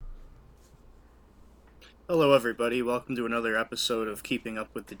Hello, everybody. Welcome to another episode of Keeping Up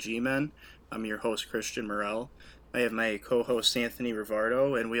with the Gmen. I'm your host, Christian Morel. I have my co host, Anthony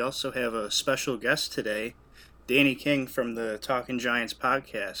Rivardo, and we also have a special guest today, Danny King from the Talking Giants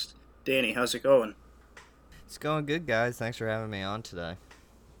podcast. Danny, how's it going? It's going good, guys. Thanks for having me on today.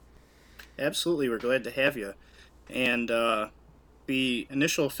 Absolutely, we're glad to have you. And the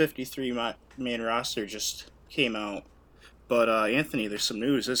initial 53 man roster just came out. But, Anthony, there's some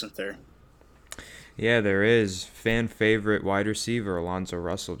news, isn't there? Yeah, there is. Fan favorite wide receiver Alonzo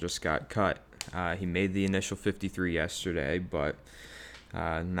Russell just got cut. He made the initial 53 yesterday, but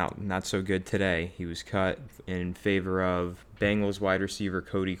not so good today. He was cut in favor of Bengals wide receiver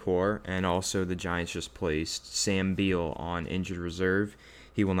Cody Core, and also the Giants just placed Sam Beal on injured reserve.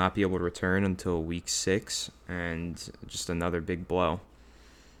 He will not be able to return until week 6, and just another big blow.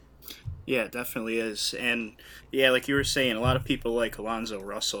 Yeah, it definitely is. And yeah, like you were saying, a lot of people like Alonzo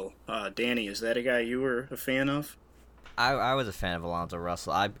Russell. Danny, is that a guy you were a fan of? I was a fan of Alonzo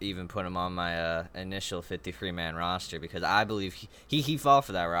Russell. I even put him on my initial 53-man roster because I believe he fought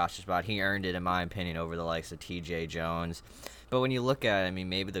for that roster spot. He earned it, in my opinion, over the likes of T.J. Jones. But when you look at it, I mean,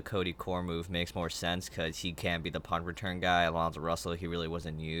 maybe the Cody Core move makes more sense because he can't be the punt return guy. Alonzo Russell, he really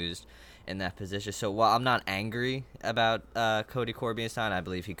wasn't used in that position. So while I'm not angry about Cody Core being signed, I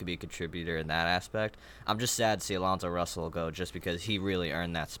believe he could be a contributor in that aspect. I'm just sad to see Alonzo Russell go just because he really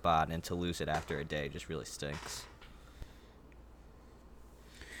earned that spot, and to lose it after a day just really stinks.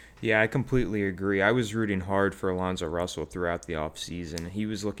 Yeah, I completely agree. I was rooting hard for Alonzo Russell throughout the offseason. He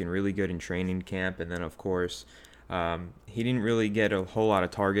was looking really good in training camp, and then, of course, he didn't really get a whole lot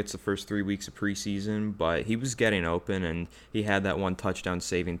of targets the first 3 weeks of preseason, but he was getting open, and he had that one touchdown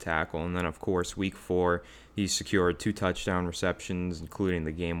saving tackle. And then, of course, week 4, he secured 2 touchdown receptions, including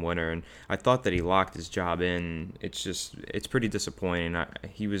the game winner. And I thought that he locked his job in. It's pretty disappointing.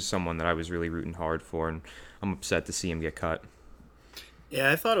 He was someone that I was really rooting hard for, and I'm upset to see him get cut. Yeah,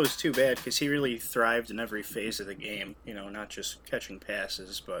 I thought it was too bad because he really thrived in every phase of the game. Not just catching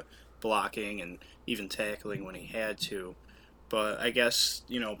passes, but blocking and even tackling when he had to. But I guess,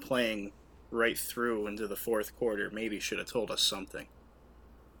 playing right through into the fourth quarter maybe should have told us something.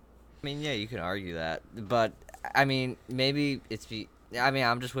 I mean, yeah, you can argue that, but I mean, maybe it's be. I mean,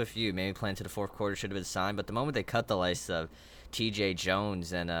 I'm just with you. Maybe playing to the fourth quarter should have been signed, but the moment they cut the likes of T.J.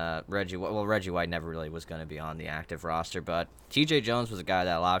 Jones and Reggie, well, Reggie White never really was going to be on the active roster, but T.J. Jones was a guy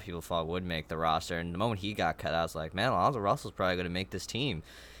that a lot of people thought would make the roster, and the moment he got cut, I was like, man, Alonzo Russell's probably going to make this team,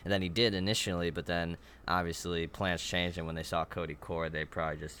 and then he did initially, but then obviously plans changed, and when they saw Cody Core, they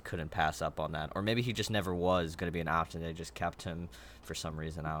probably just couldn't pass up on that, or maybe he just never was going to be an option. They just kept him for some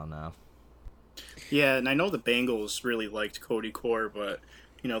reason. I don't know. Yeah, and I know the Bengals really liked Cody Core, but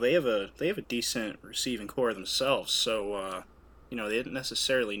they have a decent receiving core themselves, so they didn't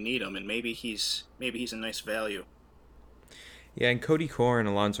necessarily need him, and maybe he's a nice value. Yeah, and Cody Core and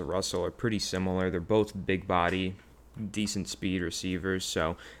Alonzo Russell are pretty similar. They're both big body, decent speed receivers,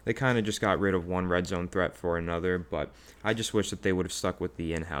 so they kind of just got rid of one red zone threat for another, but I just wish that they would have stuck with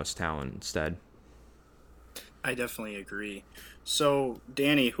the in-house talent instead. I definitely agree. So,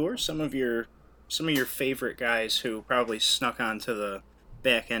 Danny, who are some of your favorite guys who probably snuck onto the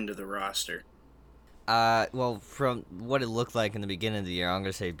back end of the roster? Well, from what it looked like in the beginning of the year, I'm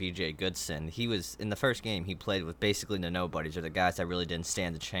gonna say B.J. Goodson. He was in the first game. He played with basically the nobodies, or the guys that really didn't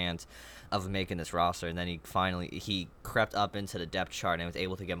stand a chance of making this roster. And then he crept up into the depth chart and was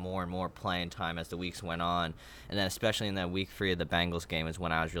able to get more and more playing time as the weeks went on. And then especially in that week 3 of the Bengals game is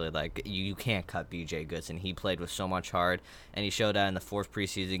when I was really like, you can't cut B.J. Goodson. He played with so much heart, and he showed that in the fourth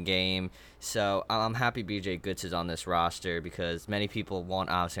preseason game. So I'm happy B.J. Goodson's on this roster because many people won't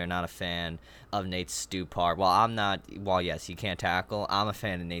obviously are not a fan of Nate Stupar. While I'm not, while yes, he can't tackle, I'm a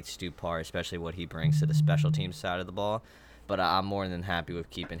fan of Nate Stupar, especially what he brings to the special teams side of the ball. But I'm more than happy with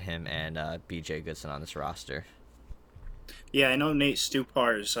keeping him and B.J. Goodson on this roster. Yeah, I know Nate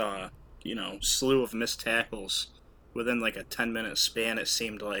Stupar's slew of missed tackles within like a 10-minute span. It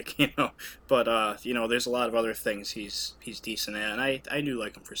seemed like but there's a lot of other things he's decent at, and I do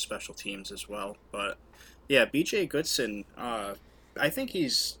like him for special teams as well. But yeah, B.J. Goodson, I think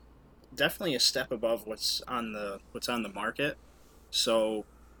he's definitely a step above what's on the market. So,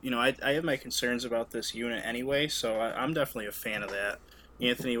 I have my concerns about this unit anyway, so I'm definitely a fan of that.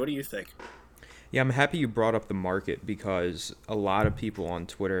 Anthony, what do you think? Yeah, I'm happy you brought up the market because a lot of people on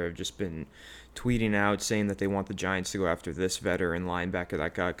Twitter have just been tweeting out saying that they want the Giants to go after this veteran linebacker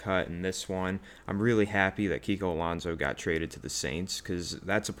that got cut and this one. I'm really happy that Kiko Alonso got traded to the Saints because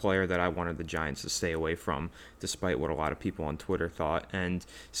that's a player that I wanted the Giants to stay away from, despite what a lot of people on Twitter thought. And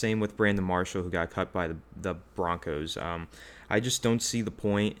same with Brandon Marshall, who got cut by the Broncos. I just don't see the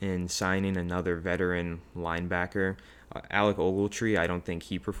point in signing another veteran linebacker. Alec Ogletree, I don't think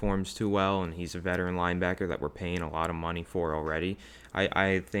he performs too well, and he's a veteran linebacker that we're paying a lot of money for already.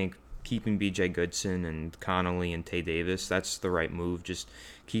 I think keeping B.J. Goodson and Connolly and Tay Davis, that's the right move. Just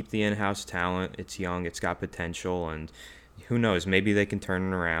keep the in-house talent. It's young, it's got potential, and who knows, maybe they can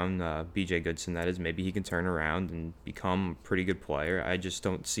turn it around. B.J. Goodson, that is, maybe he can turn around and become a pretty good player. I just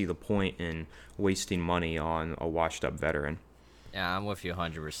don't see the point in wasting money on a washed-up veteran. Yeah, I'm with you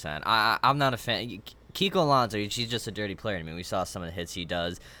 100%. I'm not a fan. Kiko Alonso, he's just a dirty player. I mean, we saw some of the hits he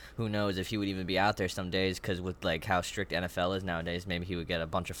does. Who knows if he would even be out there some days, because with like how strict NFL is nowadays, maybe he would get a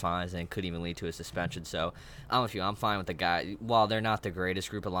bunch of fines and it could even lead to a suspension. So I'm with you. I'm fine with the guy. While they're not the greatest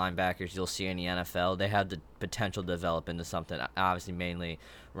group of linebackers you'll see in the NFL, they have the potential to develop into something. Obviously, mainly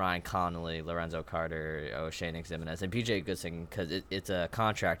Ryan Connolly, Lorenzo Carter, O'Shea Ximenez, and B.J. Goodson, because it's a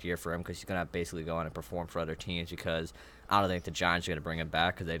contract year for him, because he's going to basically go on and perform for other teams, because I don't think the Giants are going to bring him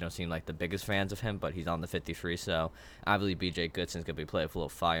back because they don't seem like the biggest fans of him, but he's on the 53, so I believe B.J. Goodson's going to be playing full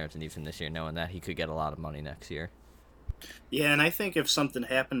of fire underneath him this year, knowing that he could get a lot of money next year. Yeah, and I think if something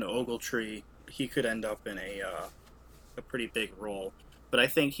happened to Ogletree, he could end up in a pretty big role. But I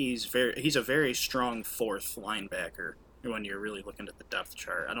think he's a very strong fourth linebacker when you're really looking at the depth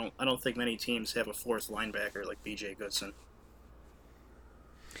chart. I don't think many teams have a fourth linebacker like B.J. Goodson.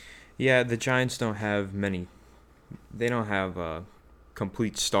 Yeah, the Giants don't have many. They don't have a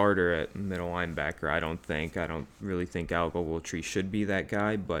complete starter at middle linebacker, I don't think. I don't really think Alec Ogletree should be that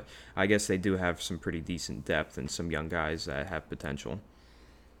guy, but I guess they do have some pretty decent depth and some young guys that have potential.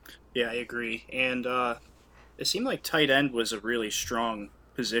 Yeah, I agree. And it seemed like tight end was a really strong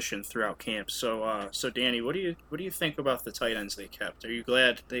position throughout camp. So Danny, what do you think about the tight ends they kept? Are you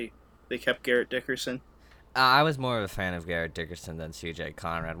glad they kept Garrett Dickerson? I was more of a fan of Garrett Dickerson than C.J.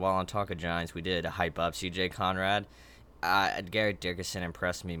 Conrad. While on Talk of Giants, we did hype up C.J. Conrad. Garrett Dickerson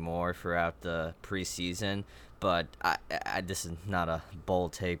impressed me more throughout the preseason, but this is not a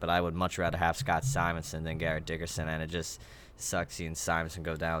bold take, but I would much rather have Scott Simonson than Garrett Dickerson, and it just sucks seeing Simonson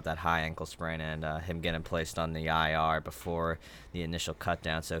go down with that high ankle sprain and him getting placed on the IR before the initial cut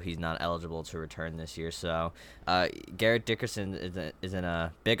down, so he's not eligible to return this year. So Garrett Dickerson is in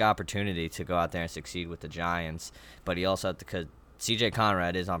a big opportunity to go out there and succeed with the Giants, but he also, because C.J.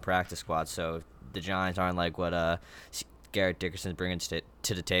 Conrad is on practice squad, so if the Giants aren't like what Garrett Dickerson's bringing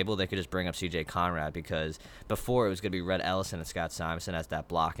to the table, they could just bring up C.J. Conrad, because before it was going to be Rhett Ellison and Scott Simonson as that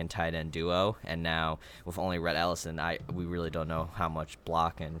block and tight end duo, and now with only Rhett Ellison, we really don't know how much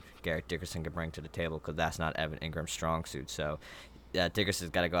blocking Garrett Dickerson could bring to the table, because that's not Evan Ingram's strong suit. So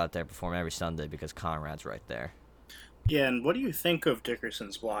Dickerson's got to go out there and perform every Sunday because Conrad's right there. Yeah, and what do you think of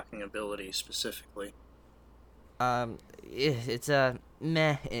Dickerson's blocking ability specifically? It's a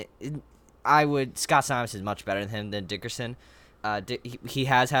meh. Scott Simonson is much better than Dickerson. He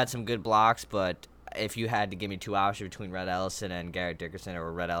has had some good blocks, but if you had to give me two options between Rhett Ellison and Garrett Dickerson,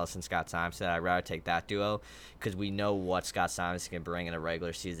 or Rhett Ellison, Scott Simonson, I'd rather take that duo, because we know what Scott Simonson can bring in a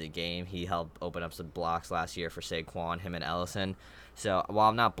regular season game. He helped open up some blocks last year for Saquon, him and Ellison. So while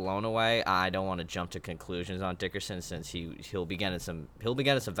I'm not blown away, I don't want to jump to conclusions on Dickerson, since he'll be getting some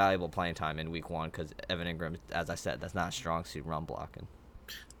valuable playing time in week one, because Evan Ingram, as I said, that's not a strong suit run blocking.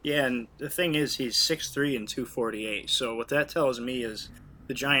 Yeah, and the thing is, he's 6'3" and 248. So what that tells me is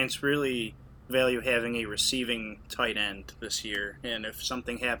the Giants really value having a receiving tight end this year. And if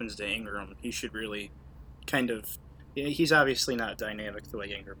something happens to Ingram, he should really he's obviously not dynamic the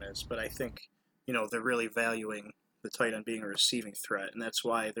way Ingram is, but I think, they're really valuing the tight end being a receiving threat, and that's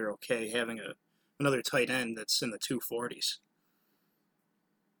why they're okay having another tight end that's in the 240s.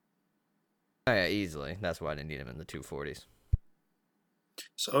 Oh, yeah, easily. That's why they need him in the 240s.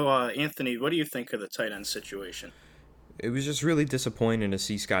 So, Anthony, what do you think of the tight end situation? It was just really disappointing to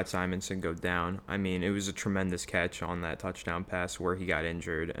see Scott Simonson go down. I mean, it was a tremendous catch on that touchdown pass where he got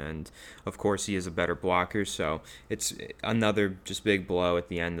injured, and of course he is a better blocker, so it's another just big blow at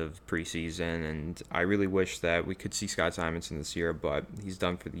the end of preseason, and I really wish that we could see Scott Simonson this year, but he's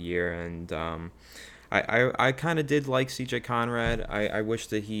done for the year, and I kind of did like C.J. Conrad. I wish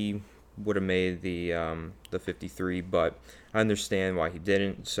that he would have made the 53, but I understand why he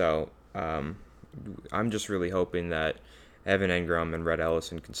didn't, so I'm just really hoping that Evan Engram and Rhett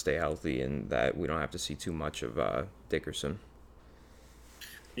Ellison can stay healthy and that we don't have to see too much of Dickerson.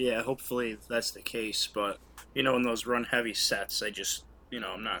 Yeah, hopefully that's the case, but, in those run-heavy sets,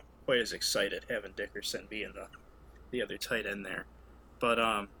 I'm not quite as excited having Dickerson being the other tight end there.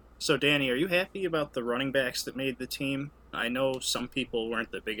 But, so Danny, are you happy about the running backs that made the team? I know some people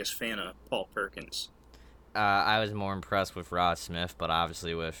weren't the biggest fan of Paul Perkins. I was more impressed with Rod Smith, but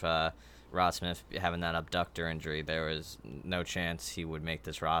obviously with Rod Smith having that abductor injury, there was no chance he would make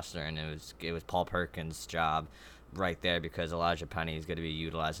this roster, and it was Paul Perkins' job right there because Elijah Penny is going to be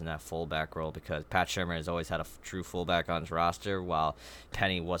utilizing that fullback role because Pat Shermer has always had a true fullback on his roster while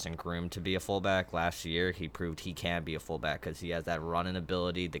Penny wasn't groomed to be a fullback. Last year he proved he can be a fullback because he has that running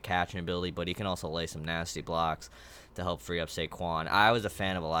ability, the catching ability, but he can also lay some nasty blocks to help free up Saquon. I was a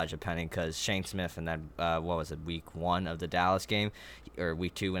fan of Elijah Penny because Shane Smith in that, what was it, week 1 of the Dallas game, or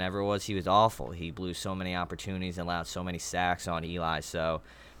week 2, whenever it was, he was awful. He blew so many opportunities and allowed so many sacks on Eli, so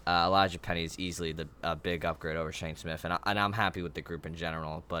Elijah Penny is easily a big upgrade over Shane Smith, and I'm happy with the group in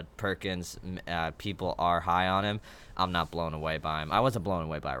general. But Perkins, people are high on him. I'm not blown away by him. I wasn't blown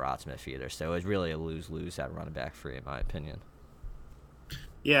away by Rod Smith either, so it was really a lose-lose at running back free, in my opinion.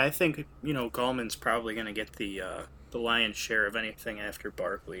 Yeah, I think Gallman's probably going to get the lion's share of anything after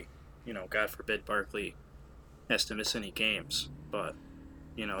Barkley. God forbid Barkley has to miss any games, but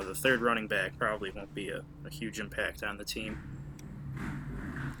the third running back probably won't be a huge impact on the team.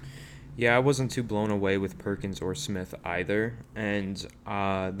 Yeah, I wasn't too blown away with Perkins or Smith either, and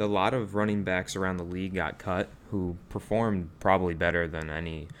a lot of running backs around the league got cut who performed probably better than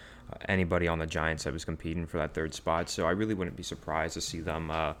anybody on the Giants that was competing for that third spot. So I really wouldn't be surprised to see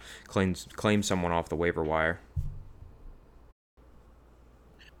them claim someone off the waiver wire.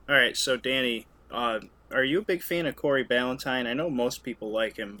 All right, so Danny, are you a big fan of Corey Ballantyne? I know most people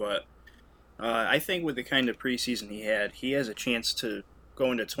like him, but I think with the kind of preseason he has a chance to go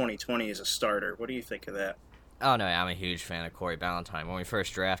into 2020 as a starter. What do you think of that? Oh, no, I'm a huge fan of Corey Ballantyne. When we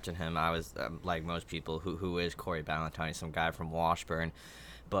first drafted him, I was, like most people, who is Corey Ballantyne? He's some guy from Washburn.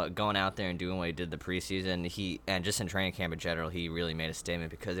 But going out there and doing what he did the preseason, and just in training camp in general, he really made a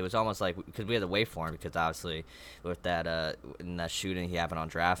statement because it was almost like, because we had to wait for him because obviously with that in that shooting he happened on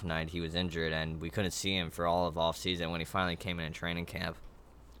draft night, he was injured and we couldn't see him for all of offseason. When he finally came in training camp,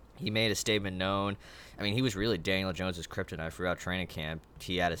 he made a statement known. I mean, he was really Daniel Jones' kryptonite throughout training camp.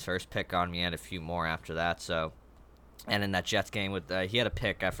 He had his first pick on me, he had a few more after that, so... And in that Jets game, he had a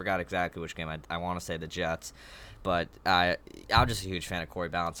pick. I forgot exactly which game. I want to say the Jets. But I'm just a huge fan of Corey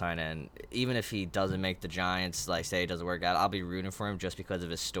Ballantyne. And even if he doesn't make the Giants, like say it doesn't work out, I'll be rooting for him just because of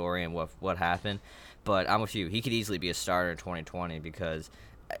his story and what happened. But I'm with you. He could easily be a starter in 2020 because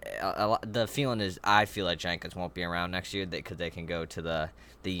the feeling is I feel like Jenkins won't be around next year because they can go to the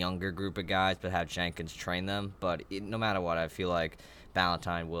younger group of guys but have Jenkins train them. But no matter what, I feel like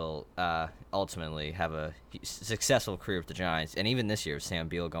Ballantyne will ultimately have a successful career with the Giants. And even this year, with Sam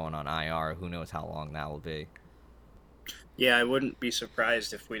Beal going on IR, who knows how long that will be. Yeah, I wouldn't be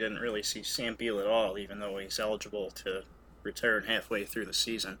surprised if we didn't really see Sam Beal at all, even though he's eligible to return halfway through the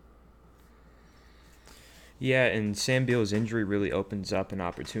season. Yeah, and Sam Beal's injury really opens up an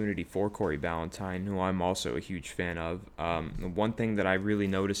opportunity for Corey Ballantyne, who I'm also a huge fan of. One thing that I really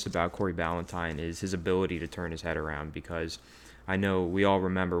noticed about Corey Ballantyne is his ability to turn his head around because I know we all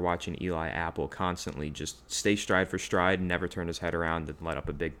remember watching Eli Apple constantly just stay stride for stride and never turn his head around and let up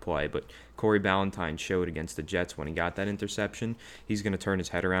a big play. But Corey Ballantyne showed against the Jets when he got that interception, he's going to turn his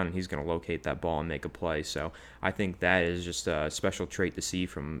head around and he's going to locate that ball and make a play. So I think that is just a special trait to see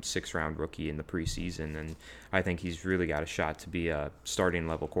from 6th-round rookie in the preseason, and I think he's really got a shot to be a starting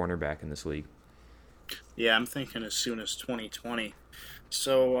level cornerback in this league. Yeah, I'm thinking as soon as 2020.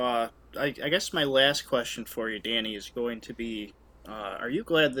 So I guess my last question for you, Danny, is going to be, are you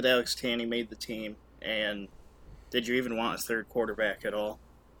glad that Alex Tanney made the team, and did you even want a third quarterback at all?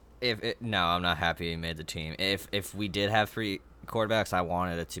 No, I'm not happy he made the team. If we did have 3 quarterbacks, I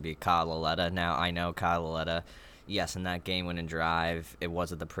wanted it to be Kyle Lauletta. Now, I know Kyle Lauletta, yes, in that game-winning drive, it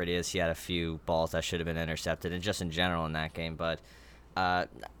wasn't the prettiest. He had a few balls that should have been intercepted, and just in general in that game, but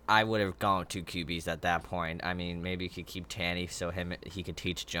I would have gone with 2 QBs at that point. I mean, maybe you could keep Tanny so he could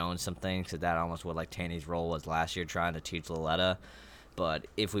teach Jones some things, because that almost what like Tanny's role was last year, trying to teach Lauletta. But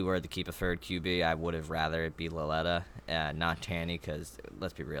if we were to keep a third QB, I would have rather it be Lauletta, not Tanny, because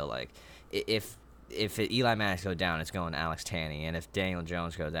let's be real, like if Eli Maddox goes down, it's going to Alex Tanney, and if Daniel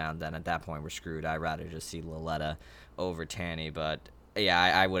Jones goes down, then at that point we're screwed. I'd rather just see Lauletta over Tanny, but yeah,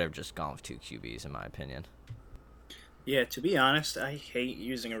 I would have just gone with 2 QBs in my opinion. Yeah, to be honest, I hate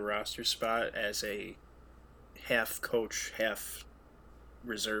using a roster spot as a half coach, half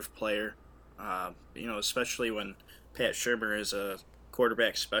reserve player. Especially when Pat Shermer is a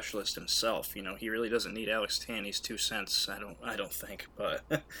quarterback specialist himself. He really doesn't need Alex Tanney's 2 cents. I don't think. But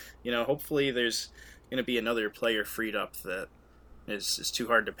hopefully there's going to be another player freed up that is too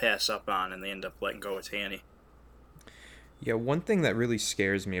hard to pass up on, and they end up letting go of Tanney. Yeah, one thing that really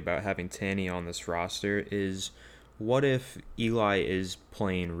scares me about having Tanney on this roster is, what if Eli is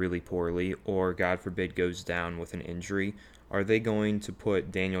playing really poorly or, God forbid, goes down with an injury? are they going to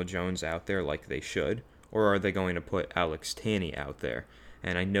put Daniel Jones out there like they should, or are they going to put Alex Tanney out there?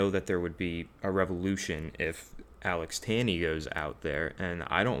 And I know that there would be a revolution if Alex Tanney goes out there, and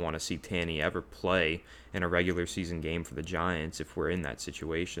I don't want to see Tanney ever play in a regular season game for the Giants if we're in that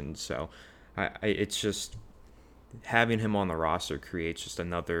situation. So it's just having him on the roster creates just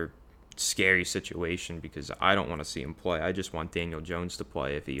another scary situation because I don't want to see him play. I just want Daniel Jones to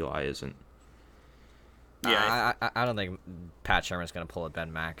play if Eli isn't. Yeah, I don't think Pat Shermer's going to pull a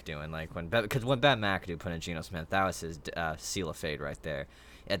Ben McAdoo and like because when Ben McAdoo put in Geno Smith, that was his seal of fade right there.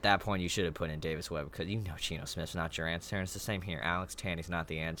 At that point, you should have put in Davis Webb because Geno Smith's not your answer, and it's the same here. Alex Tanney's not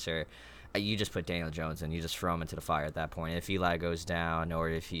the answer. You just put Daniel Jones in. You just throw him into the fire at that point. If Eli goes down or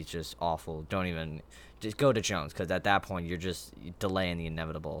if he's just awful, don't even just go to Jones because at that point you're just delaying the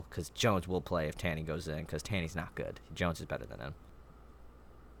inevitable because Jones will play if Tanney goes in because Tanney's not good. Jones is better than him.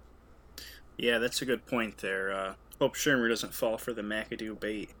 yeah, that's a good point there. Hope Shermer doesn't fall for the McAdoo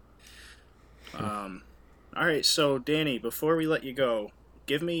bait. All right, so Danny, before we let you go,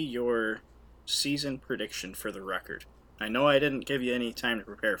 give me your season prediction for the record. I know I didn't give you any time to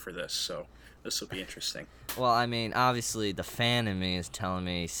prepare for this, so this will be interesting. Well, I mean, obviously the fan in me is telling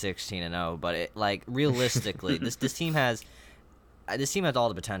me 16-0, but realistically, this team has all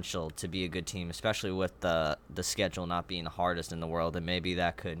the potential to be a good team, especially with the schedule not being the hardest in the world, and maybe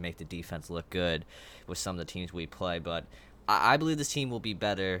that could make the defense look good with some of the teams we play. But I believe this team will be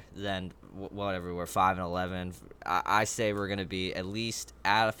better than whatever we're 5-11. I say we're going to be at least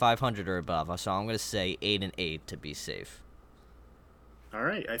at 500 or above. So I'm going to say 8-8 to be safe. All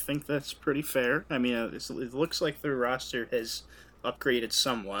right, I think that's pretty fair. I mean, it looks like their roster has upgraded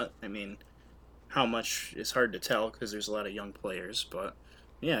somewhat. I mean, how much is hard to tell because there's a lot of young players, but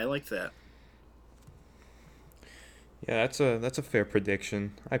yeah, I like that. Yeah, that's a fair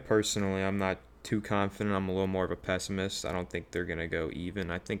prediction. I'm not too confident. I'm a little more of a pessimist. I don't think they're gonna go even.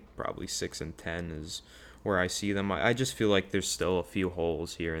 I think probably 6-10 is where I see them. I just feel like there's still a few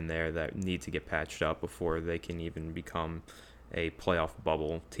holes here and there that need to get patched up before they can even become a playoff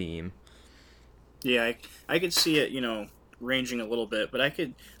bubble team. Yeah, I could see it, ranging a little bit, but I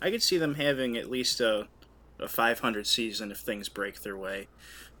could see them having at least a 500 season if things break their way.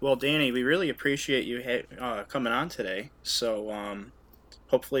 Well, Danny, we really appreciate you coming on today. So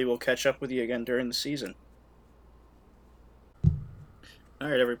hopefully we'll catch up with you again during the season. All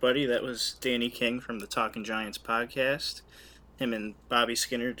right, everybody, that was Danny King from the Talking Giants podcast. Him and Bobby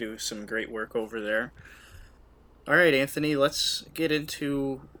Skinner do some great work over there. All right, Anthony, let's get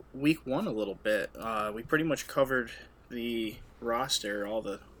into week one a little bit. We pretty much covered the roster, all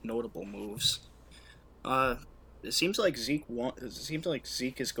the notable moves. It seems like Zeke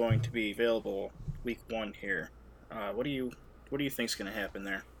is going to be available week one here. What do you think's going to happen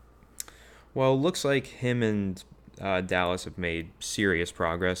there? Well, it looks like him and Dallas have made serious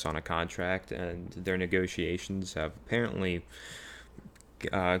progress on a contract, and their negotiations have apparently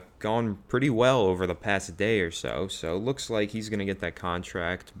gone pretty well over the past day or so. So it looks like he's going to get that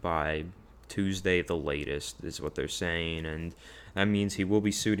contract by Tuesday the latest, is what they're saying, and that means he will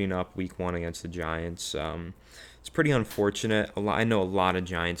be suiting up week one against the Giants. It's pretty unfortunate. I know a lot of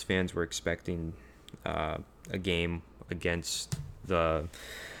Giants fans were expecting a game against the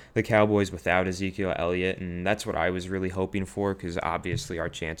Cowboys without Ezekiel Elliott, and that's what I was really hoping for because obviously our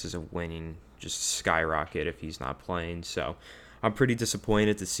chances of winning just skyrocket if he's not playing. So I'm pretty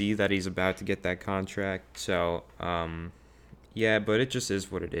disappointed to see that he's about to get that contract. So, yeah, but it just is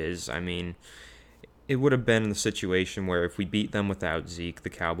what it is. I mean, it would have been in the situation where if we beat them without Zeke, the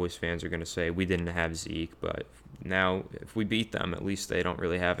Cowboys fans are going to say we didn't have Zeke. But now if we beat them, at least they don't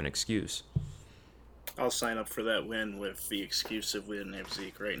really have an excuse. I'll sign up for that win with the excuse of we didn't have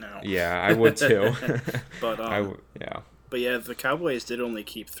Zeke right now. Yeah, I would too. But yeah. But yeah, the Cowboys did only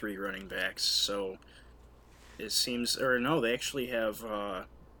keep 3 running backs, so it seems, or no, they actually have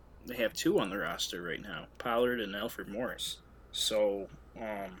 2 on the roster right now, Pollard and Alfred Morris. So,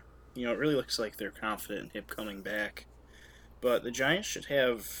 it really looks like they're confident in him coming back. But the Giants should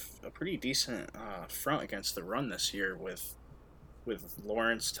have a pretty decent front against the run this year with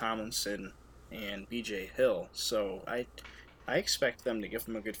Lawrence, Tomlinson, and B.J. Hill. So I expect them to give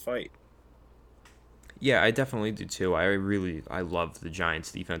them a good fight. Yeah, I definitely do too. I love the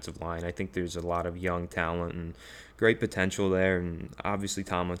Giants' defensive line. I think there's a lot of young talent and great potential there, and obviously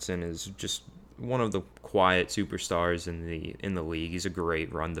Tomlinson is just one of the quiet superstars in the league. He's a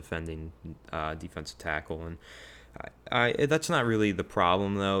great run defending defensive tackle, and I that's not really the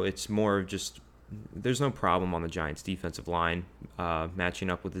problem though. It's more of just there's no problem on the Giants' defensive line matching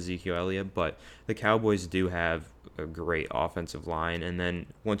up with Ezekiel Elliott, but the Cowboys do have a great offensive line. And then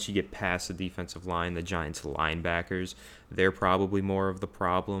once you get past the defensive line, the Giants' linebackers, they're probably more of the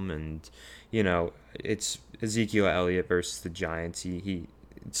problem. And, it's Ezekiel Elliott versus the Giants. He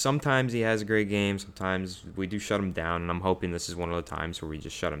sometimes he has a great game. Sometimes we do shut him down, and I'm hoping this is one of the times where we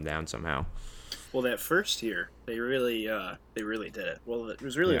just shut him down somehow. Well, that first year, they really did it. Well, it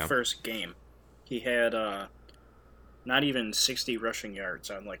was really the Yeah. first game. He had not even 60 rushing yards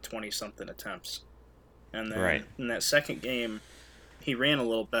on like 20 something attempts, and Right. then in that second game, he ran a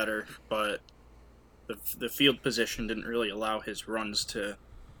little better, but the field position didn't really allow his runs to,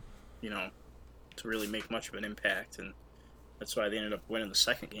 you know, to really make much of an impact, and that's why they ended up winning the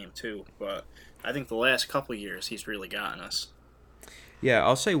second game too. But I think the last couple years, he's really gotten us. Yeah,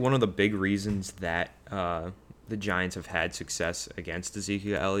 I'll say one of the big reasons that the Giants have had success against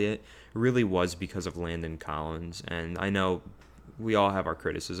Ezekiel Elliott really was because of Landon Collins. And I know we all have our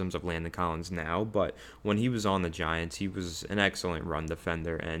criticisms of Landon Collins now, but when he was on the Giants, he was an excellent run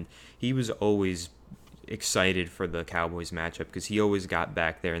defender, and he was always excited for the Cowboys matchup because he always got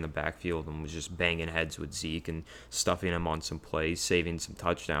back there in the backfield and was just banging heads with Zeke and stuffing him on some plays, saving some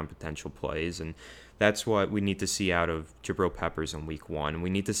touchdown potential plays. And that's what we need to see out of Jabril Peppers in week one. We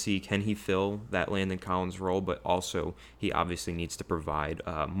need to see, can he fill that Landon Collins role, but also he obviously needs to provide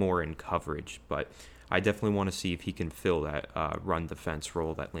more in coverage. But I definitely want to see if he can fill that run defense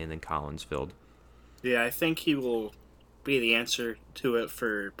role that Landon Collins filled. Yeah, I think he will be the answer to it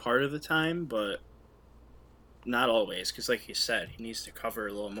for part of the time, but not always. Because, like you said, he needs to cover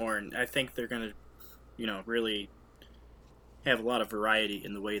a little more, and I think they're gonna, really have a lot of variety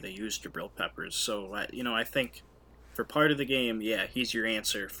in the way they use Jabril Peppers. So, I think for part of the game, yeah, he's your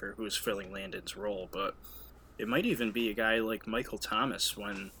answer for who's filling Landon's role, but it might even be a guy like Michael Thomas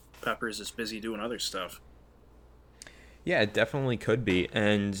when Peppers is busy doing other stuff. Yeah, it definitely could be.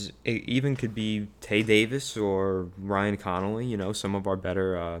 And it even could be Tay Davis or Ryan Connolly, some of our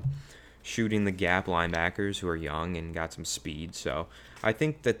better shooting the gap linebackers who are young and got some speed. So I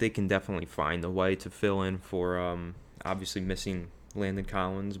think that they can definitely find a way to fill in for obviously missing Landon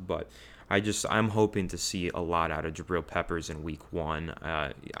Collins, but I'm hoping to see a lot out of Jabril Peppers in week one.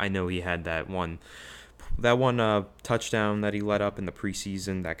 I know he had that one touchdown that he let up in the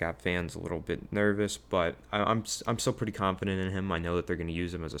preseason that got fans a little bit nervous, but I'm still pretty confident in him. I know that they're going to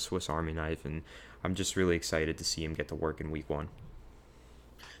use him as a Swiss Army knife, and I'm just really excited to see him get to work in week one.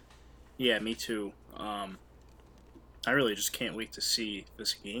 Yeah, me too. I really just can't wait to see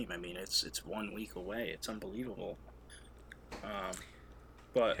this game. I mean, it's 1 week away. It's unbelievable. Um,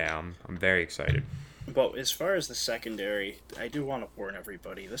 but Yeah, I'm very excited. but as far as the secondary, I do want to warn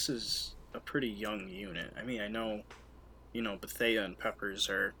everybody. This is a pretty young unit. I mean, I know, Bethea and Peppers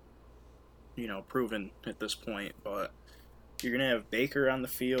are, proven at this point, but you're gonna have Baker on the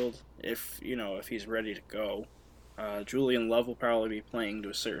field if he's ready to go. Julian Love will probably be playing to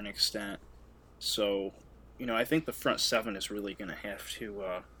a certain extent. So, I think the front seven is really going to have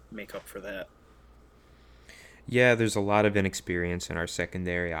to make up for that. Yeah, there's a lot of inexperience in our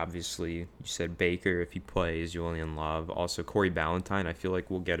secondary. Obviously, you said Baker if he plays, Julian Love. Also, Corey Ballantyne, I feel like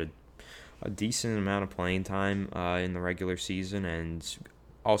we'll get a decent amount of playing time in the regular season. And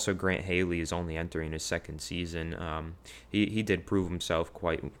also, Grant Haley is only entering his second season. He did prove himself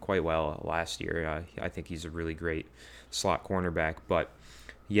quite well last year. I think he's a really great slot cornerback. But,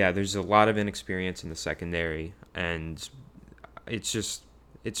 yeah, there's a lot of inexperience in the secondary. And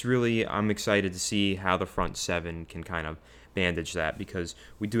it's really, I'm excited to see how the front seven can kind of bandage that, because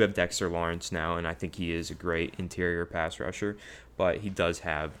we do have Dexter Lawrence now, and I think he is a great interior pass rusher, but he does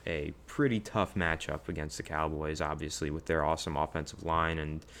have a pretty tough matchup against the Cowboys, obviously, with their awesome offensive line,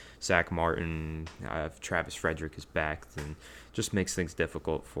 and Zach Martin, if Travis Frederick is back, then just makes things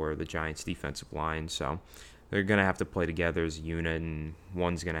difficult for the Giants' defensive line. So they're going to have to play together as a unit, and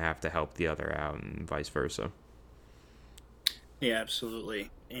one's going to have to help the other out, and vice versa. Yeah,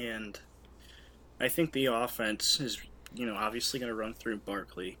 absolutely. And I think the offense is, obviously going to run through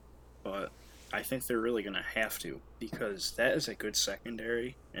Barkley, but I think they're really going to have to, because that is a good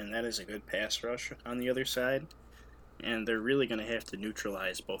secondary and that is a good pass rush on the other side, and they're really going to have to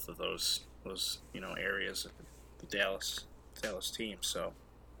neutralize both of those areas of the Dallas team. So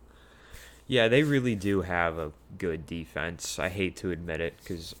Yeah, they really do have a good defense. I hate to admit it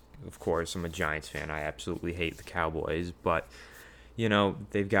because, of course, I'm a Giants fan. I absolutely hate the Cowboys, but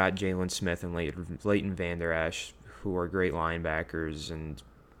they've got Jalen Smith and Leighton Vander Esch, who are great linebackers, and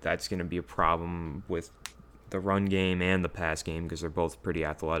that's going to be a problem with the run game and the pass game because they're both pretty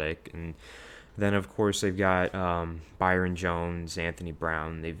athletic. And then, of course, they've got Byron Jones, Anthony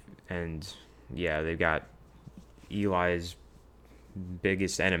Brown, and yeah, they've got Eli's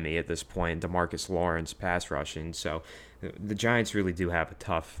biggest enemy at this point, DeMarcus Lawrence, pass rushing. So the Giants really do have a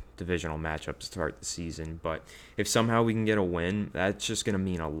tough divisional matchup to start the season. But if somehow we can get a win, that's just going to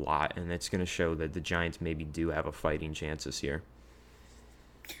mean a lot, and it's going to show that the Giants maybe do have a fighting chance this year.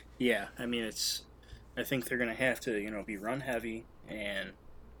 Yeah, I mean it's. I think they're gonna have to be run heavy and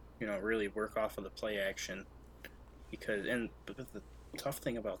really work off of the play action but the tough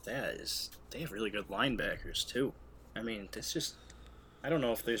thing about that is they have really good linebackers too. I mean it's just I don't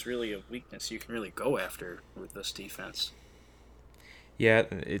know if there's really a weakness you can really go after with this defense. Yeah,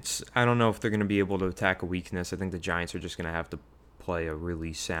 I don't know if they're going to be able to attack a weakness. I think the Giants are just going to have to play a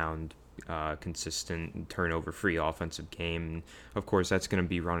really sound, consistent, turnover-free offensive game. And of course, that's going to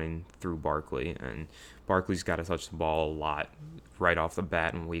be running through Barkley, and Barkley's got to touch the ball a lot right off the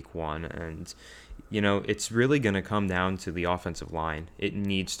bat in Week 1. And it's really going to come down to the offensive line. It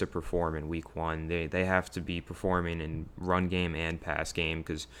needs to perform in Week 1. They have to be performing in run game and pass game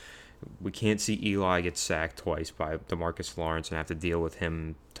because we can't see Eli get sacked twice by DeMarcus Lawrence and have to deal with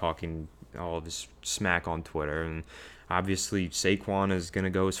him talking all of his smack on Twitter. And obviously, Saquon is going to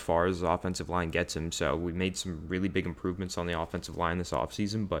go as far as the offensive line gets him. So we made some really big improvements on the offensive line this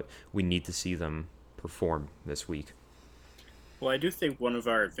offseason, but we need to see them perform this week. Well, I do think one of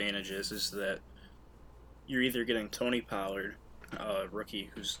our advantages is that you're either getting Tony Pollard, a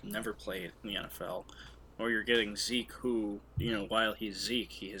rookie who's never played in the NFL, or you're getting Zeke, who, while he's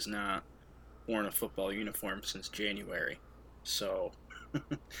Zeke, he has not worn a football uniform since January. So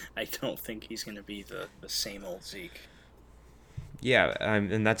I don't think he's going to be the same old Zeke. Yeah,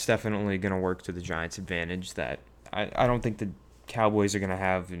 and that's definitely going to work to the Giants' advantage. That I don't think the Cowboys are going to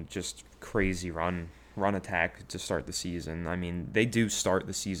have just crazy run attack to start the season. I mean, they do start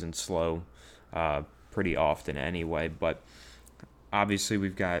the season slow pretty often anyway, but obviously we're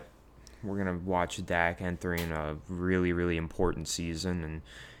going to watch Dak entering a really, really important season,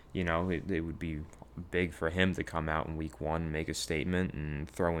 and it would be big for him to come out in Week 1 and make a statement and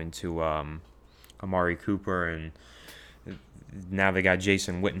throw into Amari Cooper, and now they got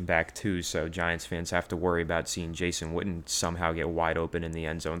Jason Witten back too, so Giants fans have to worry about seeing Jason Witten somehow get wide open in the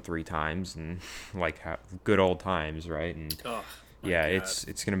end zone 3 times, and like good old times, right? And yeah, God.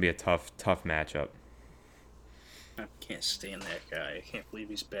 it's going to be a tough matchup. I can't stand that guy. I can't believe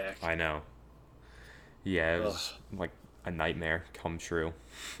he's back. I know. Yeah, it was like a nightmare come true.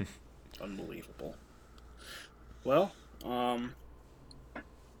 Unbelievable. Well,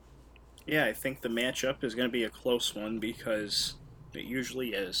 yeah, I think the matchup is going to be a close one because it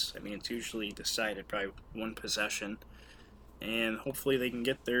usually is. I mean, it's usually decided by one possession, and hopefully they can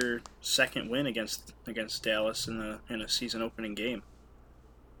get their second win against Dallas in a season opening game.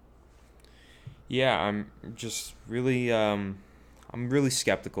 Yeah, I'm just really I'm really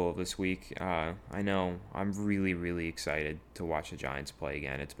skeptical of this week. I know I'm really, really excited to watch the Giants play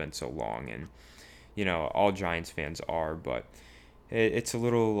again. It's been so long, and all Giants fans are, but it's a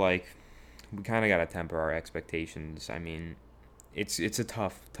little like we kind of got to temper our expectations. I mean, it's a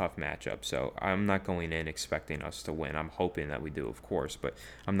tough matchup, so I'm not going in expecting us to win. I'm hoping that we do, of course, but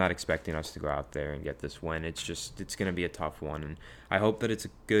I'm not expecting us to go out there and get this win. It's going to be a tough one, and I hope that it's a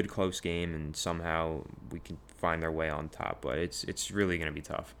good, close game and somehow we can find our way on top, but it's really going to be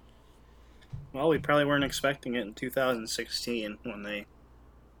tough. Well, we probably weren't expecting it in 2016 when they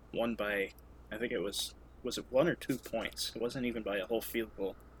won by, I think it was it 1 or 2 points? It wasn't even by a whole field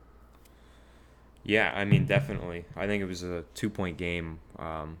goal. Yeah, I mean, definitely. I think it was a 2-point game.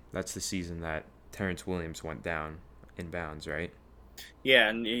 That's the season that Terrence Williams went down in bounds, right? Yeah,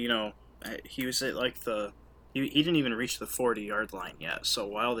 and he was at like he didn't even reach the 40-yard line yet. So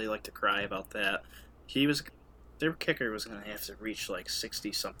while they like to cry about that, their kicker was going to have to reach like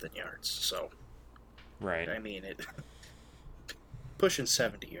 60 something yards. So right. I mean it pushing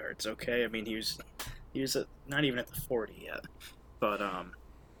 70 yards. Okay, I mean he was not even at the 40 yet, but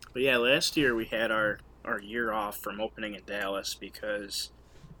yeah, last year we had our year off from opening in Dallas because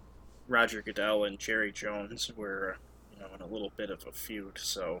Roger Goodell and Jerry Jones were, in a little bit of a feud,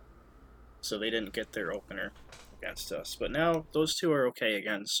 so they didn't get their opener against us. But now those two are okay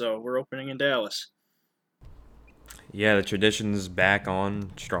again, so we're opening in Dallas. Yeah, the tradition's back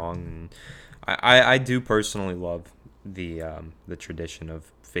on strong. I do personally love the tradition of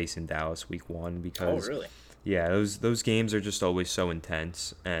facing Dallas Week 1 because really? Yeah, those games are just always so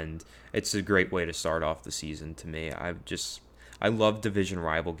intense, and it's a great way to start off the season to me. I love division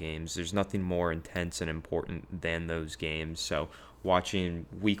rival games. There's nothing more intense and important than those games. So watching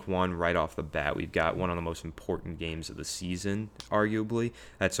Week 1 right off the bat, we've got one of the most important games of the season, arguably.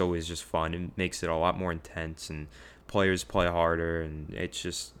 That's always just fun. It makes it a lot more intense, and players play harder, and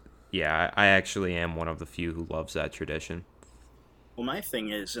Yeah, I actually am one of the few who loves that tradition. Well, my thing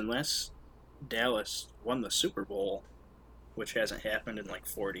is, unless Dallas won the Super Bowl, which hasn't happened in like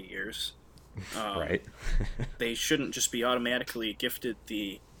 40 years, um, Right. they shouldn't just be automatically gifted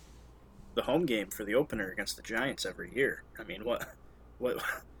the home game for the opener against the Giants every year. I mean, what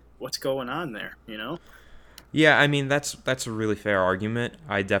what's going on there? You know? Yeah, I mean that's a really fair argument.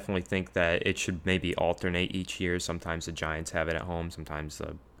 I definitely think that it should maybe alternate each year. Sometimes the Giants have it at home, sometimes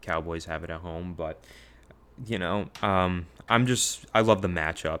the Cowboys have it at home. But I love the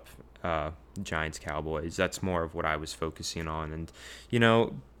matchup, Giants Cowboys. That's more of what I was focusing on. And you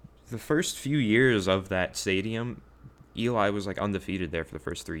know, the first few years of that stadium, Eli was like undefeated there for the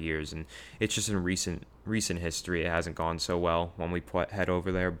first 3 years, and it's just in recent history it hasn't gone so well when we head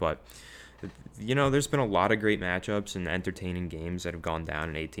over there. But there's been a lot of great matchups and entertaining games that have gone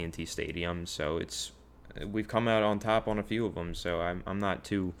down in AT&T Stadium. So we've come out on top on a few of them. So I'm not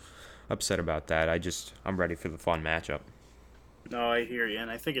too upset about that. I'm ready for the fun matchup. No, I hear you,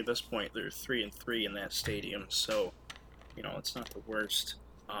 and I think at this point they're 3-3 in that stadium, so it's not the worst.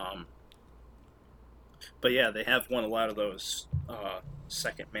 Um, but yeah, they have won a lot of those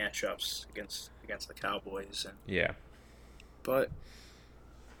second matchups against the Cowboys, and Yeah. but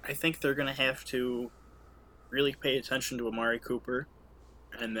I think they're gonna have to really pay attention to Amari Cooper,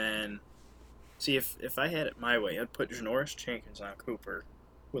 and then see if I had it my way, I'd put Janoris Jenkins on Cooper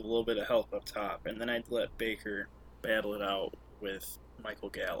with a little bit of help up top, and then I'd let Baker battle it out with Michael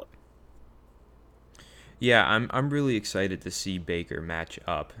Gallup. Yeah, I'm really excited to see Baker match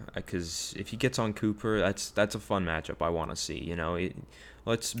up because if he gets on Cooper, that's a fun matchup I want to see.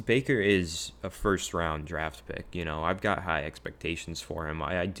 Let's Baker is a first round draft pick. I've got high expectations for him.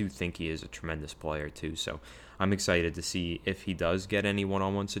 I do think he is a tremendous player too. So I'm excited to see if he does get any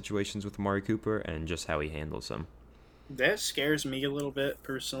one-on-one situations with Amari Cooper and just how he handles them. That scares me a little bit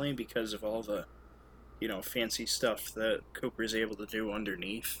personally because of all the fancy stuff that Cooper's able to do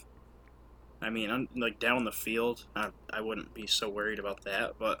underneath. I mean, like down the field, I wouldn't be so worried about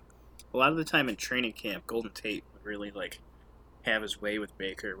that. But a lot of the time in training camp, Golden Tate would really like have his way with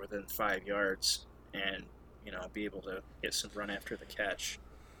Baker within 5 yards, and be able to get some run after the catch.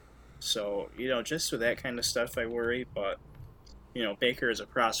 So just with that kind of stuff, I worry. But Baker as a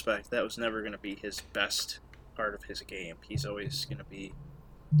prospect, that was never going to be his best part of his game. He's always going to be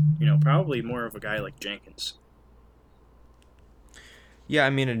probably more of a guy like Jenkins. Yeah, I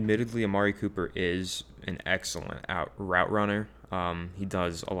mean, admittedly, Amari Cooper is an excellent out route runner. He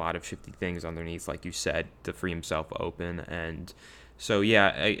does a lot of shifty things underneath, like you said, to free himself open. And so,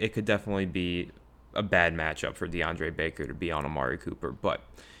 yeah, it could definitely be a bad matchup for DeAndre Baker to be on Amari Cooper. But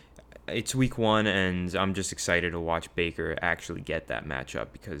it's week one, and I'm just excited to watch Baker actually get that matchup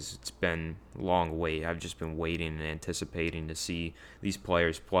because it's been a long wait. I've just been waiting and anticipating to see these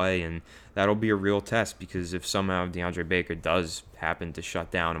players play, and that'll be a real test because if somehow DeAndre Baker does happen to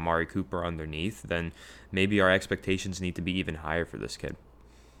shut down Amari Cooper underneath, then maybe our expectations need to be even higher for this kid.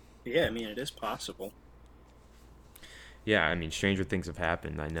 Yeah, I mean it is possible. Yeah, I mean, stranger things have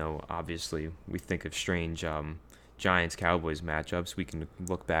happened. I know, obviously, we think of strange Giants Cowboys matchups. We can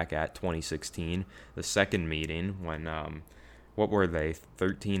look back at 2016, the second meeting when what were they,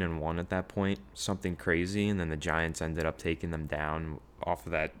 13-1 at that point, something crazy, and then the Giants ended up taking them down off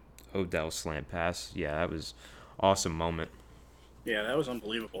of that Odell slant pass. Yeah, that was awesome moment. Yeah, that was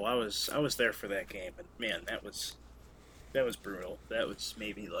unbelievable. I was there for that game, and man, that was brutal. That was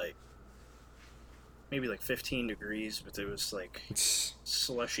maybe like 15 degrees, but it was like It's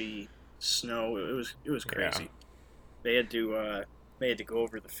slushy snow. It was yeah, crazy. They had to go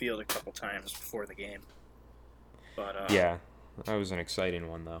over the field a couple times before the game, but yeah, that was an exciting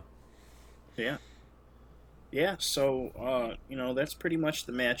one though. yeah, yeah. So that's pretty much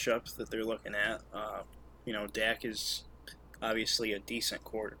the matchups that they're looking at. Dak is obviously a decent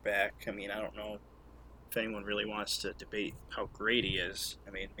quarterback. I mean, I don't know if anyone really wants to debate how great he is.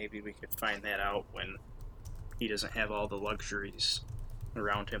 I mean, maybe we could find that out when he doesn't have all the luxuries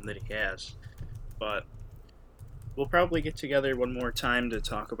around him that he has. But we'll probably get together one more time to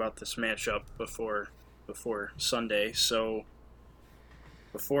talk about this matchup before Sunday. So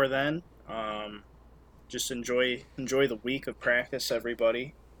before then, just enjoy the week of practice,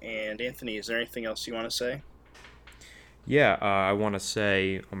 everybody. And Anthony, is there anything else you want to say? Yeah, I want to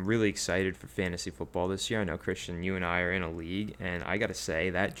say I'm really excited for fantasy football this year. I know, Christian, you and I are in a league, and I got to say,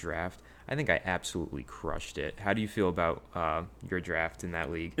 that draft, I think I absolutely crushed it. How do you feel about your draft in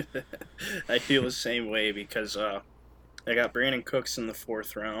that league? I feel the same way because I got Brandon Cooks in the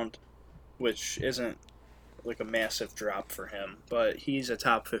fourth round, which isn't like a massive drop for him, but he's a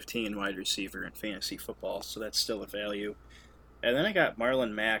top 15 wide receiver in fantasy football, so that's still a value. And then I got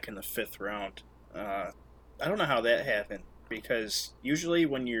Marlon Mack in the fifth round. Uh, I don't know how that happened because usually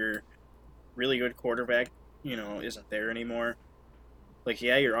when your really good quarterback, isn't there anymore, like,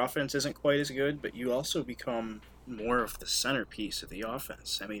 yeah, your offense isn't quite as good, but you also become more of the centerpiece of the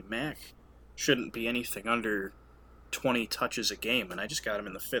offense. I mean, Mack shouldn't be anything under 20 touches a game, and I just got him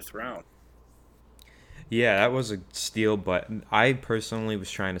in the fifth round. Yeah, that was a steal, but I personally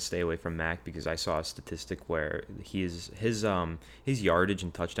was trying to stay away from Mac because I saw a statistic where his yardage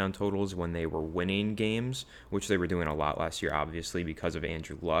and touchdown totals when they were winning games, which they were doing a lot last year, obviously because of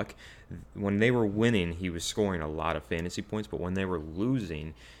Andrew Luck. When they were winning, he was scoring a lot of fantasy points, but when they were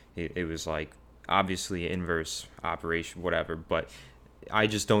losing, it was like obviously inverse operation, whatever. But I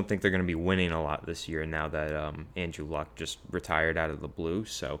just don't think they're going to be winning a lot this year now that Andrew Luck just retired out of the blue.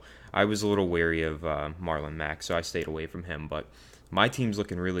 So I was a little wary of Marlon Mack, so I stayed away from him. But my team's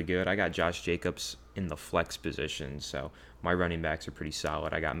looking really good. I got Josh Jacobs in the flex position, so my running backs are pretty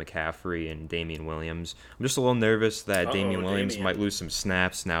solid. I got McCaffrey and Damian Williams. I'm just a little nervous that Oh, Damian Williams Damien. might lose some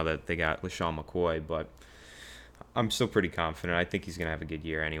snaps now that they got LaShawn McCoy, but I'm still pretty confident. I think he's going to have a good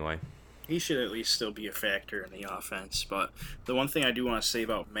year anyway. He should at least still be a factor in the offense. But the one thing I do want to say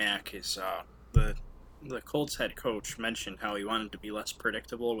about Mack is the the Colts head coach mentioned how he wanted to be less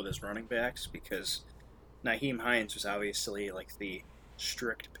predictable with his running backs because Naheem Hines was obviously like the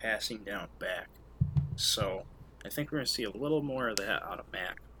strict passing down back. So I think we're going to see a little more of that out of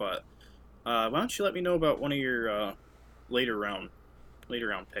Mack. But why don't you let me know about one of your later round later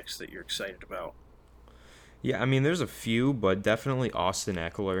round picks that you're excited about? Yeah, I mean, there's a few, but definitely Austin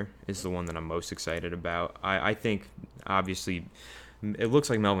Eckler is the one that I'm most excited about. I think, obviously, it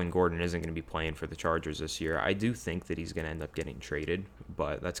looks like Melvin Gordon isn't going to be playing for the Chargers this year. I do think that he's going to end up getting traded,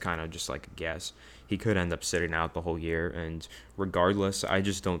 but that's kind of just like a guess. He could end up sitting out the whole year, and regardless, I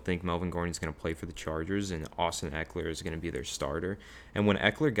just don't think Melvin Gordon's going to play for the Chargers, and Austin Eckler is going to be their starter. And when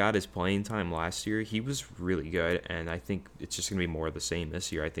Eckler got his playing time last year, he was really good, and I think it's just going to be more of the same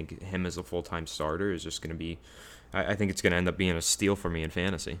this year. I think him as a full-time starter is just going to be, I think it's going to end up being a steal for me in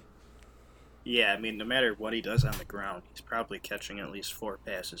fantasy. Yeah, I mean, no matter what he does on the ground, he's probably catching at least 4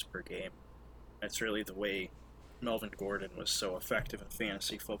 passes per game. That's really the way Melvin Gordon was so effective in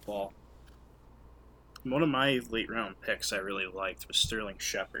fantasy football. One of my late round picks I really liked was Sterling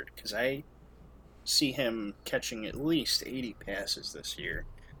Shepard because I see him catching at least 80 passes this year,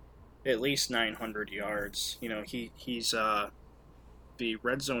 at least 900 yards. He's the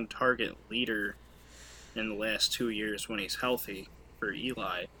red zone target leader in the last 2 years when he's healthy for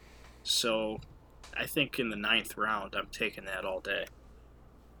Eli. So I think in the ninth round, I'm taking that all day.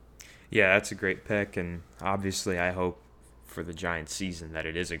 Yeah, that's a great pick, and obviously, I hope for the Giants season that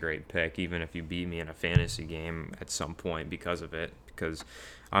it is a great pick, even if you beat me in a fantasy game at some point because of it. Because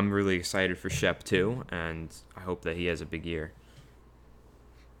I'm really excited for Shep too, and I hope that he has a big year.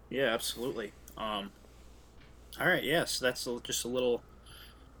 Yeah, absolutely. All right, yes, that's just a little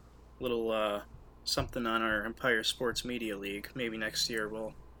something on our Empire Sports Media League. Maybe next year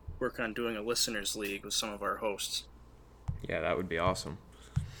we'll work on doing a listeners league with some of our hosts. Yeah, that would be awesome.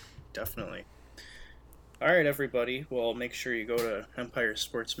 Definitely. All right, everybody. Well, make sure you go to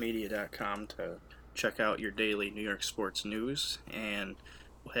empiresportsmedia.com to check out your daily New York sports news, and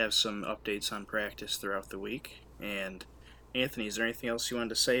we'll have some updates on practice throughout the week. And Anthony, is there anything else you wanted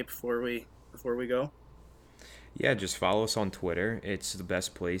to say before we go? Yeah, just follow us on Twitter. It's the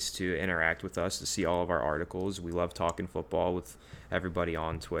best place to interact with us, to see all of our articles. We love talking football with everybody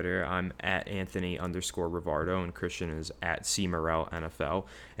on Twitter. I'm at Anthony underscore Rivardo, and Christian is at C Morel NFL.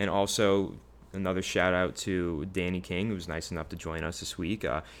 And also, another shout out to Danny King, who was nice enough to join us this week.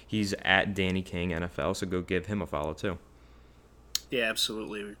 He's at Danny King NFL, so go give him a follow too. Yeah,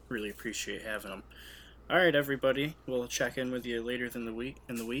 absolutely. We really appreciate having them. All right, everybody. We'll check in with you later in the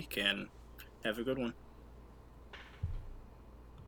week, and have a good one.